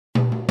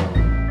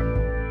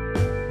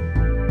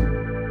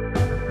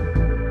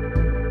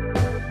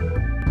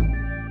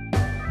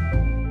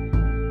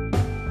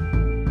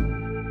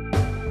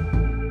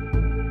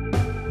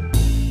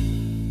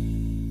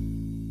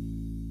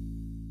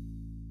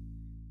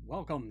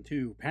Welcome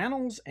to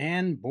Panels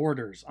and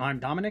Borders. I'm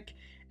Dominic,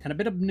 and a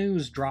bit of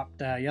news dropped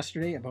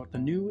yesterday about the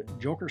new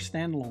Joker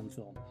standalone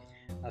film.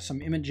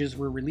 Some images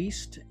were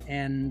released,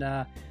 and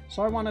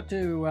so I wanted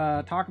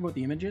to talk about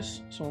the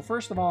images. So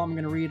first of all, I'm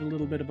going to read a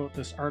little bit about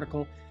this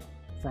article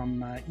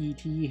from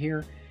ET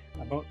here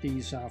about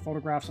these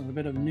photographs and a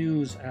bit of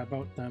news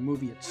about the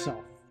movie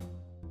itself.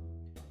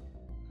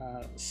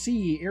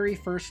 See airy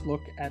first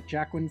look at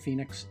Joaquin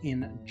Phoenix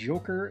in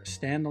Joker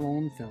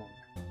standalone film.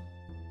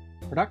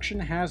 Production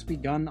has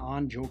begun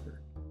on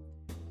Joker.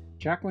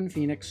 Joaquin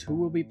Phoenix, who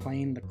will be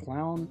playing the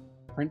clown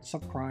prince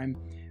of crime,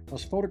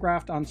 was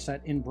photographed on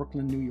set in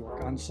Brooklyn, New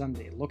York on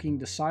Sunday, looking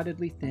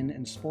decidedly thin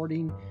and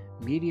sporting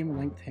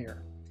medium-length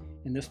hair.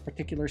 In this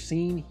particular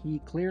scene, he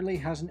clearly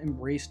hasn't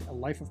embraced a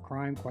life of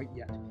crime quite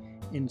yet.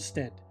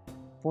 Instead,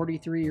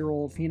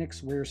 43-year-old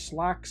Phoenix wears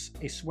slacks,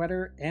 a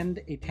sweater, and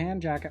a tan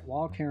jacket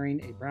while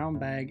carrying a brown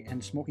bag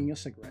and smoking a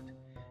cigarette.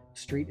 The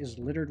street is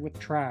littered with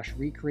trash,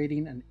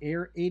 recreating an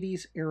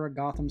 80s-era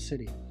Gotham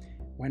City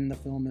when the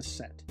film is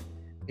set.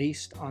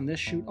 Based on this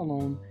shoot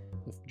alone,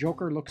 the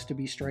Joker looks to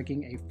be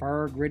striking a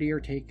far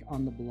grittier take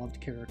on the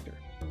beloved character.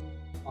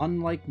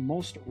 Unlike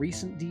most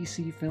recent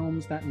DC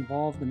films that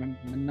involve the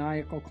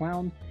maniacal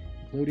clown,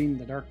 including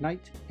The Dark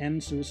Knight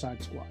and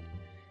Suicide Squad,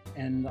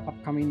 and the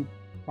upcoming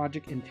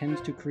project intends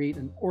to create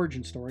an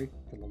origin story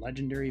for the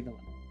legendary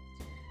villain.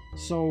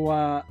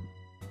 So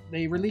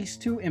they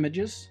released two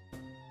images.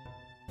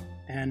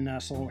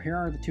 And so here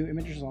are the two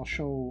images. I'll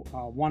show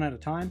one at a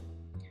time.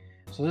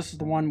 So this is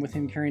the one with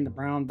him carrying the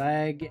brown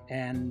bag,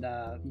 and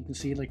you can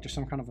see like there's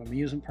some kind of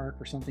amusement park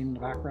or something in the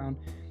background.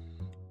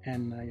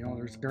 And you know,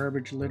 there's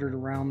garbage littered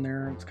around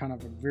there. It's kind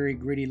of a very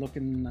gritty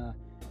looking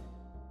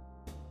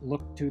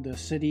look to the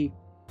city.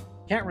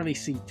 Can't really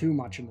see too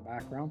much in the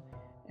background.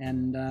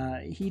 And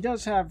he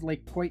does have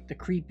like quite the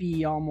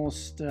creepy,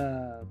 almost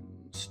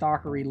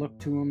stalkery look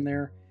to him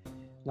there.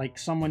 Like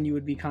someone you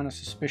would be kind of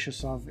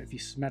suspicious of if you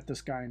met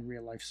this guy in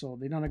real life. So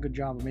they've done a good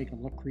job of making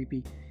him look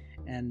creepy.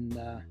 And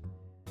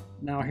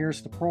now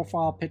here's the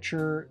profile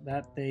picture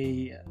that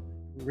they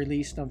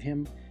released of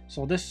him.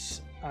 So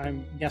this,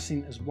 I'm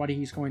guessing, is what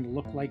he's going to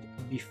look like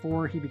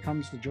before he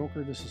becomes the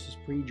Joker. This is his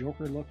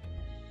pre-Joker look.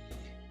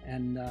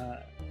 And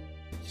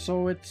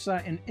so it's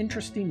an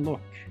interesting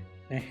look.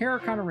 The hair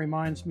kind of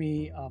reminds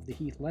me of the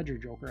Heath Ledger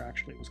Joker,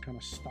 actually. It was kind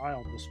of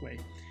styled this way.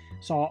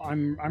 So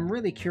I'm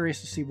really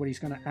curious to see what he's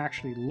going to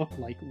actually look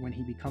like when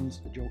he becomes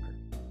the Joker.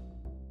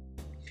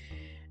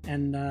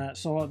 And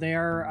so they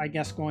are, I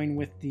guess, going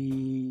with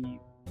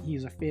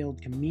he's a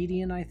failed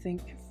comedian, I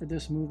think, for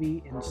this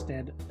movie,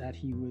 instead that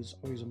he was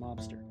always a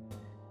mobster.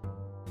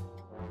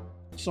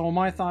 So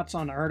my thoughts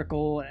on the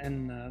article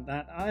and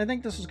that, I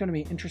think this is going to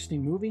be an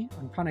interesting movie.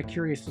 I'm kind of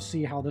curious to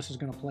see how this is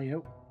going to play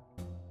out.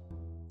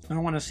 I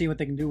want to see what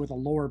they can do with a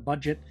lower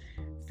budget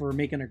for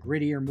making a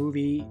grittier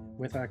movie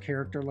with a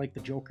character like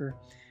the Joker.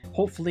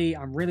 Hopefully,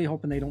 I'm really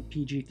hoping they don't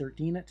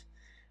PG-13 it.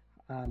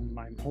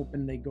 I'm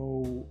hoping they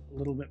go a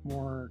little bit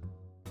more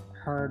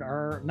hard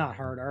R, not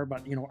hard R,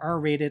 but you know,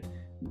 R-rated,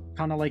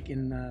 kind of like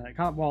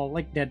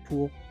like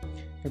Deadpool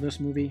for this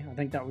movie. I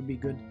think that would be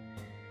good.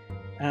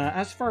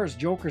 As far as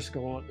Jokers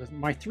go,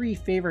 my three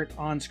favorite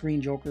on-screen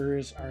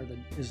Jokers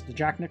is the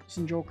Jack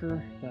Nicholson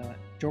Joker, the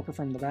Joker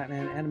from the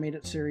Batman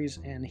animated series,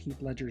 and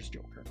Heath Ledger's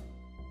Joker.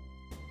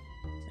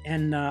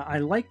 And I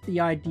like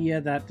the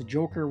idea that the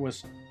Joker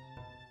was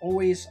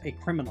always a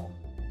criminal.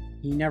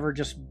 He never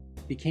just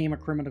became a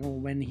criminal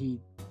when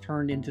he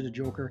turned into the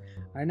Joker.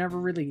 I never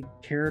really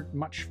cared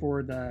much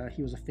for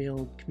he was a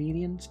failed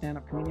comedian,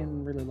 stand-up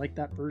comedian, really liked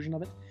that version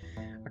of it.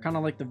 I kind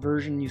of like the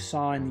version you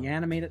saw in the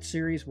animated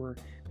series where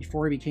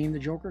before he became the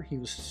Joker, he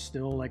was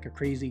still like a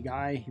crazy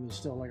guy. He was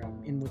still like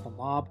in with the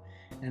mob.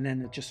 And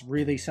then it just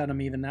really set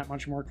him even that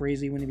much more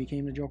crazy when he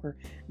became the Joker.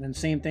 And then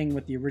same thing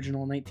with the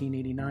original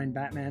 1989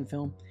 Batman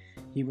film.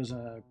 He was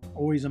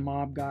always a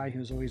mob guy. He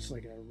was always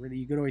like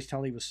you could always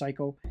tell he was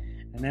psycho.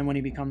 And then when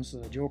he becomes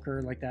the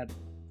Joker, like that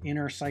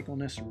inner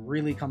psychoness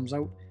really comes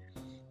out.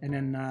 And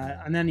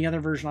then the other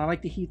version, I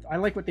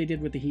like what they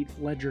did with the Heath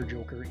Ledger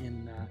Joker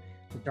in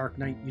The Dark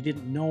Knight. You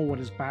didn't know what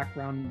his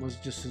background was,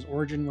 just his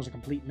origin was a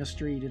complete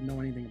mystery. You didn't know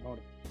anything about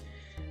it.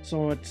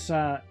 So it's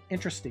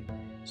interesting.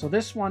 So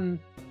this one,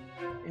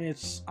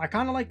 I'm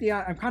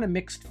kind of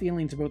mixed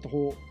feelings about the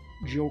whole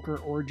Joker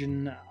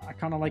origin. I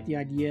kind of like the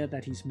idea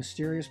that he's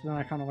mysterious, but then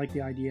I kind of like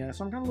the idea,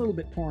 so I'm kind of a little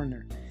bit torn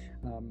there.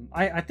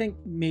 I think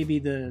maybe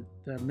the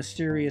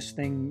mysterious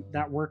thing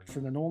that worked for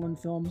the Nolan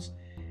films,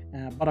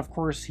 but of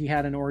course he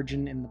had an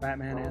origin in the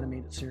Batman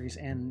animated series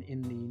and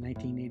in the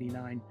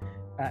 1989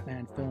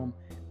 Batman film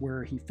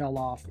where he fell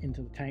off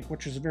into the tank,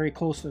 which was very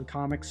close to the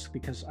comics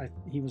because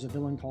he was a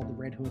villain called the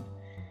Red Hood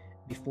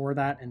before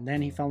that, and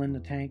then he fell in the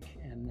tank,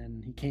 and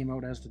then he came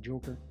out as the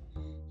Joker,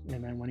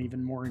 and then went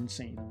even more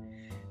insane.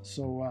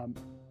 So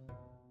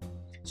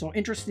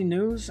interesting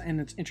news, and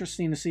it's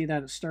interesting to see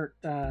that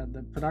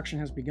the production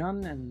has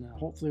begun, and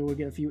hopefully we'll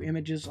get a few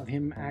images of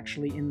him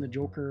actually in the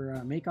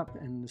Joker makeup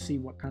and to see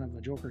what kind of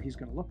a Joker he's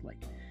going to look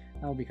like.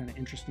 That'll be kind of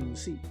interesting to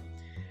see.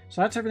 So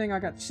that's everything I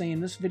got to say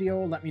in this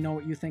video. Let me know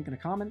what you think in the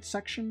comments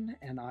section,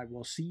 and I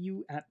will see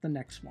you at the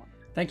next one.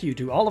 Thank you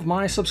to all of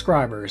my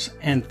subscribers,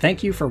 and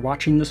thank you for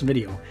watching this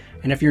video.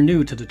 And if you're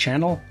new to the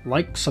channel,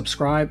 like,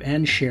 subscribe,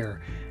 and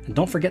share. And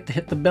don't forget to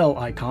hit the bell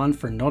icon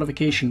for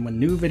notification when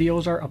new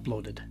videos are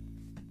uploaded.